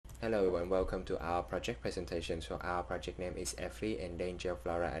Hello everyone, welcome to our project presentation. So our project name is FE Endangered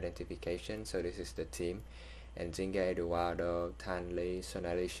Flora Identification. So this is the team, Nzinga, Eduardo, Thanh,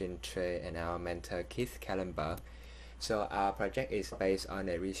 Sonali, Shintre, and our mentor Keith Kallenberg. So our project is based on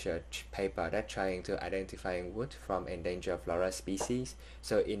a research paper that trying to identify wood from endangered flora species.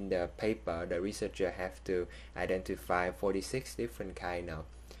 So in the paper, the researcher have to identify 46 different kind of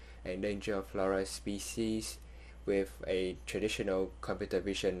endangered flora species with a traditional computer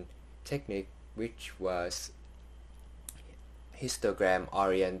vision technique, which was histogram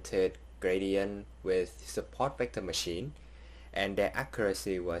oriented gradient with support vector machine, and their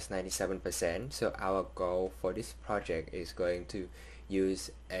accuracy was 97%. So our goal for this project is going to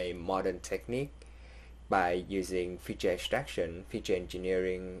use a modern technique by using feature extraction, feature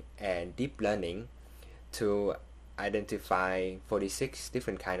engineering, and deep learning to identify 46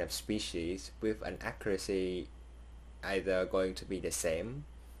 different kind of species with an accuracy either going to be the same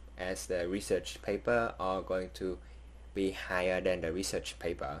as the research paper or going to be higher than the research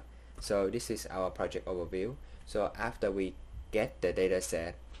paper. So this is our project overview. So after we get the data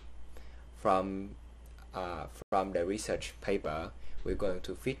set from the research paper, we're going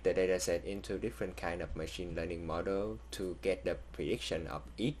to fit the data set into different kind of machine learning model to get the prediction of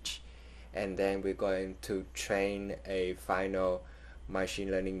each, and then we're going to train a final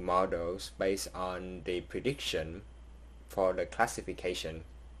machine learning models based on the prediction for the classification.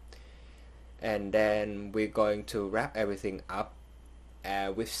 And then we're going to wrap everything up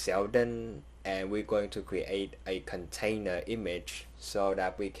with Sheldon, and we're going to create a container image so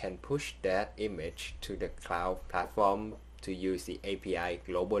that we can push that image to the cloud platform to use the API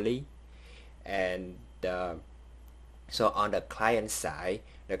globally. And so on the client side,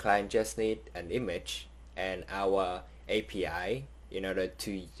 the client just need an image and our API in order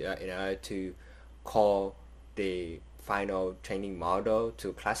to call the final training model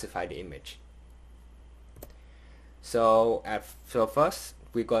to classify the image. So first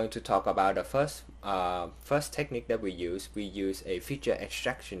we're going to talk about the first technique that we use. We use a feature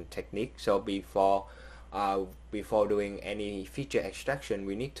extraction technique. So before doing any feature extraction,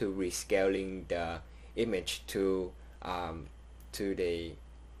 we need to rescaling the image to the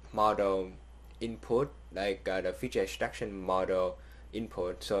model input, like the feature extraction model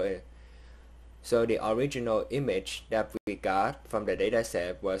input. So the original image that we got from the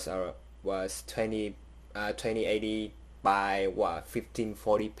dataset was 2080 by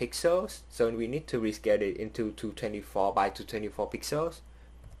 1540 pixels. So we need to rescale it into 224 by 224 pixels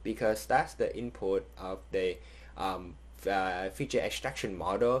because that's the input of the feature extraction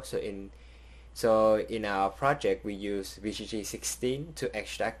model. So in our project we use VGG16 to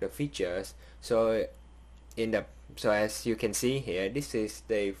extract the features. So as you can see here, this is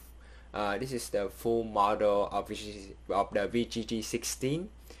the full model of the VGG16.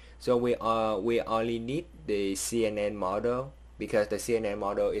 So we only need the CNN model because the CNN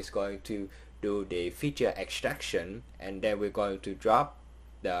model is going to do the feature extraction, and then we're going to drop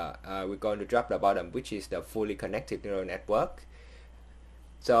the bottom, which is the fully connected neural network.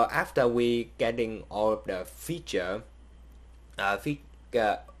 So after we getting all of the feature,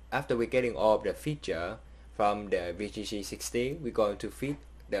 after we getting all of the feature from the VGG16, we're going to feed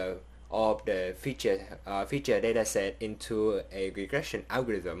all of the feature dataset into a regression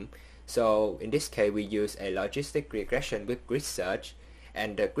algorithm. So in this case, we use a logistic regression with grid search,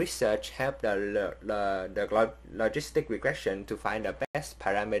 and the grid search help the logistic regression to find the best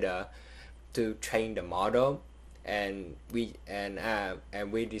parameter to train the model. And we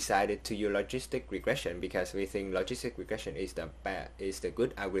decided to use logistic regression because we think logistic regression is the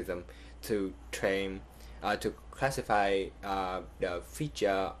good algorithm to train to classify the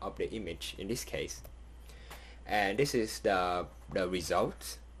feature of the image in this case. And this is the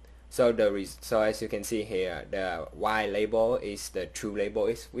result. So as you can see here, the Y label is the true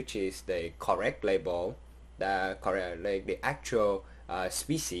label, which is the correct label, the actual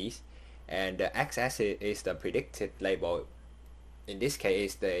species, and the x-axis is the predicted label. In this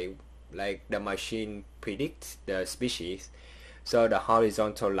case, the machine predicts the species. So the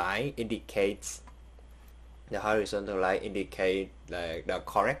horizontal line indicates the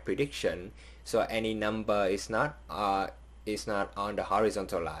correct prediction. So any number is not on the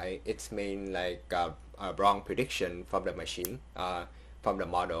horizontal line. It's mean like a wrong prediction from the machine, from the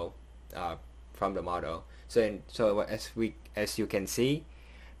model. So as you can see,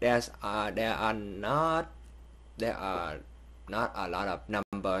 there are not a lot of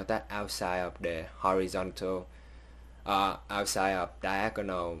numbers that outside of the horizontal, outside of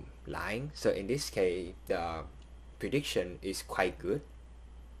diagonal line. So in this case, the prediction is quite good.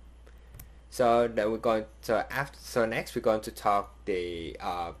 So next we're going to talk the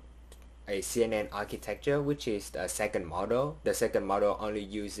a CNN architecture, which is the second model. The second model only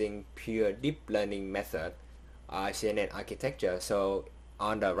using pure deep learning method, CNN architecture. So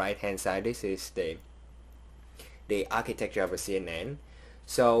on the right hand side, this is the architecture of a CNN.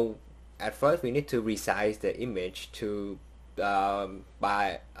 So at first we need to resize the image to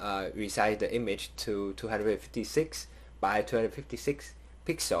resize the image to 256 by 256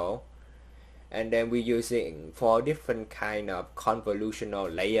 pixel, and then we're using 4 different kind of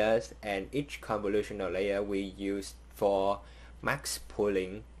convolutional layers, and each convolutional layer we use for max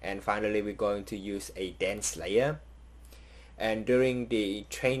pooling, and finally we're going to use a dense layer. And during the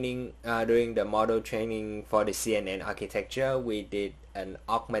training, during the model training for the CNN architecture, we did an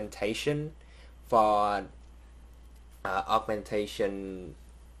augmentation for augmentation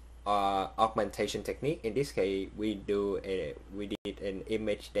technique. In this case, we did an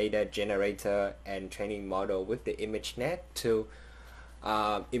image data generator and training model with the ImageNet to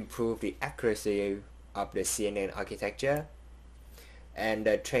improve the accuracy of the CNN architecture. And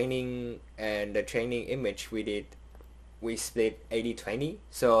the training image we split 80-20,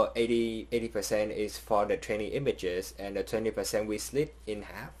 so 80% is for the training images, and the 20% we split in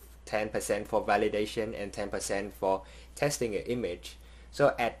half, 10% for validation and 10% for testing an image.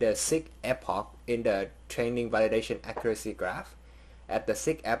 So at the 6th epoch in the training validation accuracy graph, at the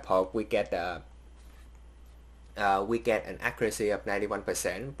 6th epoch we get an accuracy of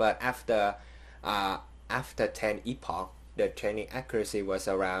 91%, but after 10 epoch the training accuracy was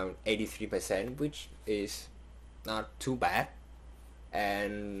around 83%, which is not too bad, but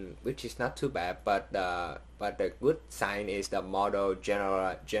the good sign is the model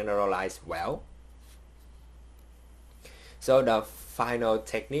generalized well. So the final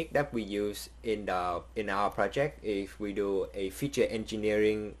technique that we use in our project is we do a feature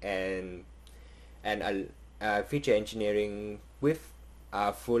engineering and a feature engineering with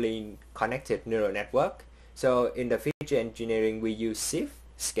a fully connected neural network. So in the feature engineering we use SIF,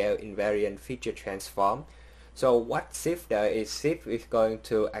 scale invariant feature transform. So what SIF does is SIF is going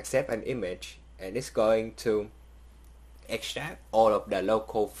to accept an image and it's going to extract all of the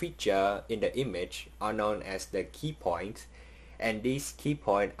local feature in the image are known as the key points, and these key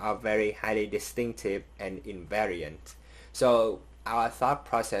points are very highly distinctive and invariant. So our thought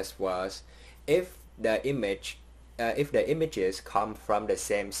process was, if the images come from the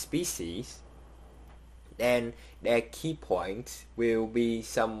same species, then their key points will be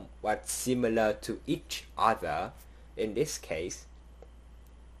somewhat similar to each other. In this case,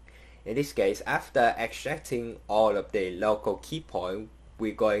 after extracting all of the local key points,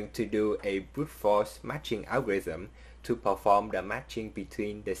 we're going to do a brute force matching algorithm to perform the matching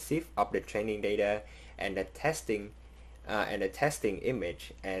between the SIF of the training data and the testing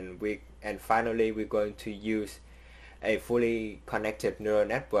image, and finally we're going to use a fully connected neural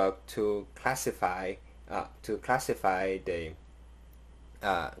network to classify the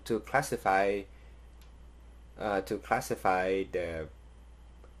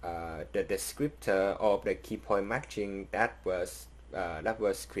descriptor of the key point matching that was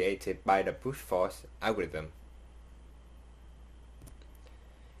created by the brute force algorithm.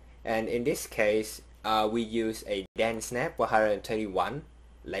 And in this case, we use a DenseNet 121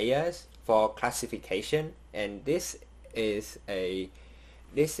 layers for classification, and this is the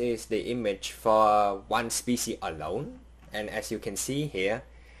image for one species alone. And as you can see here,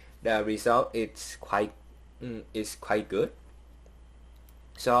 the result is quite good.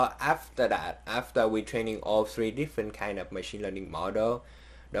 So after that, after we training all 3 different kind of machine learning model,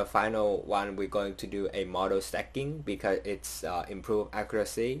 the final one we're going to do a model stacking because it's improved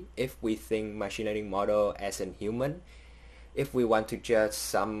accuracy. If we think machine learning model as a human, if we want to judge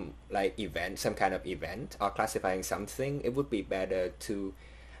some kind of event or classifying something, it would be better to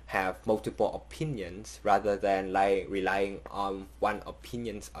have multiple opinions rather than relying on one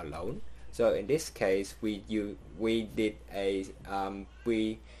opinion alone. So in this case, we did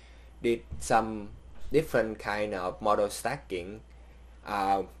some different kind of model stacking.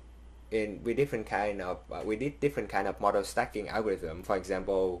 We did different kind of model stacking algorithm. For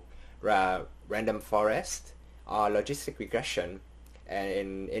example, random forest or logistic regression.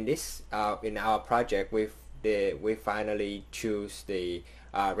 And in our project, we finally choose the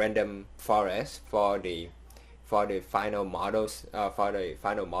random forest for the final models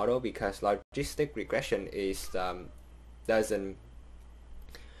because logistic regression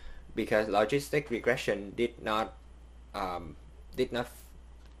did not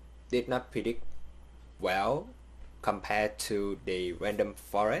predict well compared to the random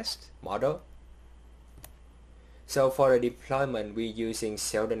forest model. So for the deployment, we're using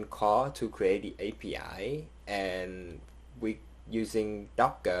Sheldon Core to create the API, and using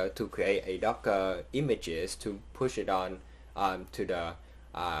Docker to create a Docker images to push it on to the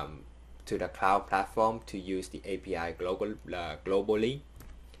cloud platform to use the API globally.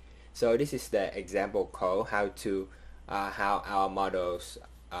 So this is the example code how our models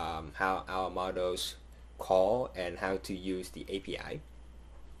call and how to use the API.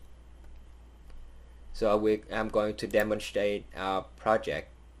 So I'm going to demonstrate our project.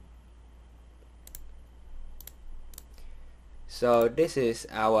 So this is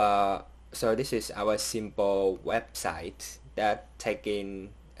our simple website that taking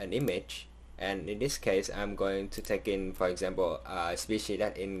an image, and in this case I'm going to take in, for example, a species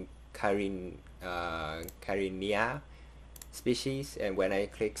that in Carinia species, and when I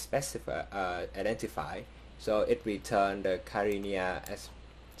click specify identify, so it return the Carinia as,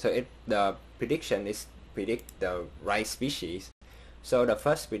 so the prediction is predict the right species. So the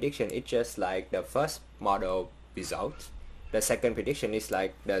first prediction is just like the first model result. The second prediction is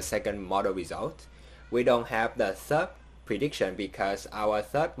like the second model result. We don't have the third prediction because our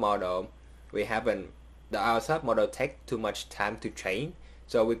third model our third model take too much time to train,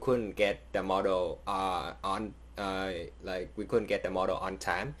 so we couldn't get the model on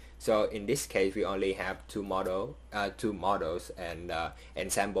time. So in this case we only have two models and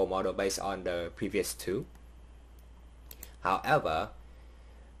sample model based on the previous two. However,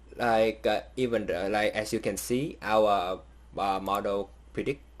 as you can see, our model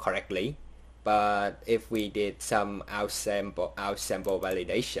predict correctly, but if we did some outsample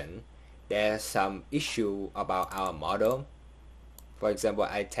validation, there's some issue about our model. For example,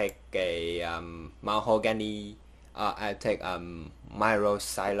 I take a mahogany, I take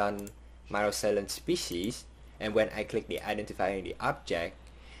myrosilent species, and when I click the identifying the object,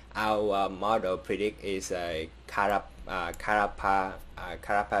 our model predict is a Carapa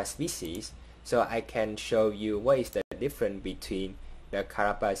species. So I can show you what is the difference between the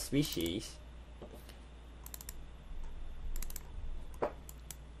Carapa species,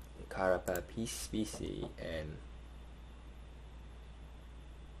 and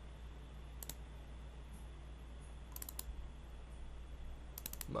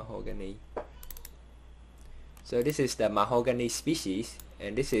mahogany. So this is the mahogany species,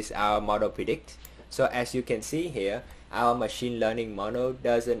 and this is our model predict. So as you can see here, our machine learning model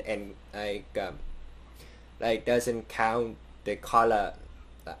doesn't doesn't count the color,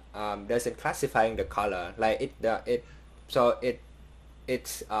 doesn't classifying the color,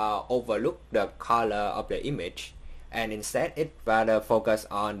 it's overlook the color of the image, and instead it rather focus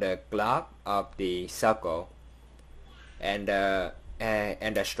on the glob of the circle and the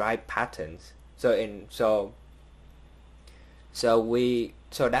stripe patterns.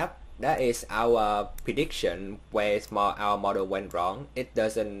 That is our prediction where our model went wrong. It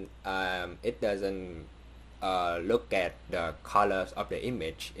doesn't look at the colors of the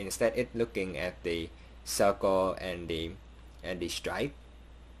image. Instead, it looking at the circle and the stripe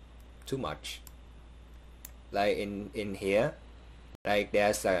too much. Like in here, like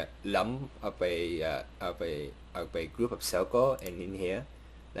there's a lump of a group of circle, and in here,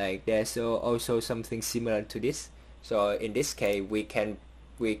 like there's also something similar to this. So in this case, we can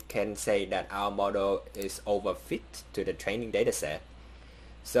say that our model is overfit to the training dataset.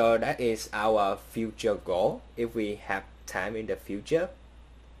 So that is our future goal. If we have time in the future,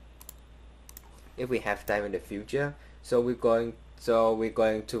 so we're going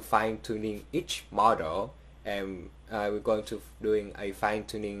to fine tuning each model, and we're going to doing a fine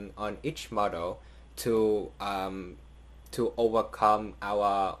tuning on each model to overcome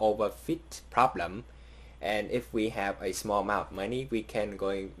our overfit problem. And if we have a small amount of money, we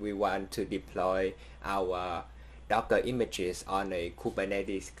want to deploy our Docker images on a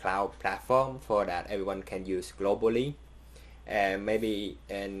Kubernetes cloud platform for that everyone can use globally. And maybe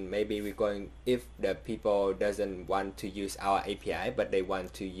we're going, if the people doesn't want to use our API but they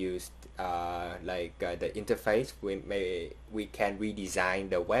want to use the interface, we can redesign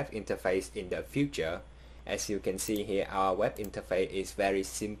the web interface in the future. As you can see here, our web interface is very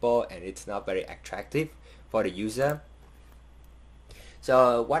simple and it's not very attractive for the user.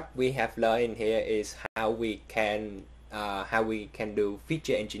 So what we have learned here is how we can do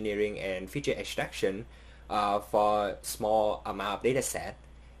feature engineering and feature extraction for small amount of data set,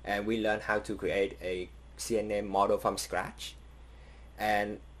 and we learn how to create a CNN model from scratch,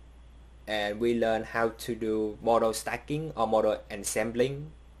 and we learn how to do model stacking or model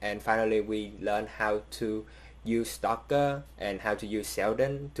assembling, and finally we learn how to use Docker and how to use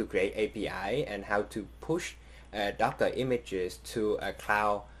Sheldon to create API, and how to push Docker images to a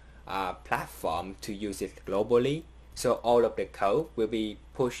cloud platform to use it globally. So all of the code will be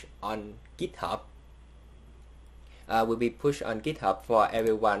pushed on GitHub will be pushed on GitHub for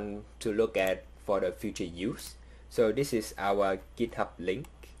everyone to look at for the future use. So this is our GitHub link.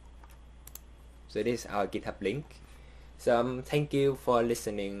 So thank you for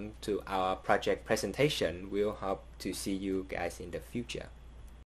listening to our project presentation. We'll hope to see you guys in the future.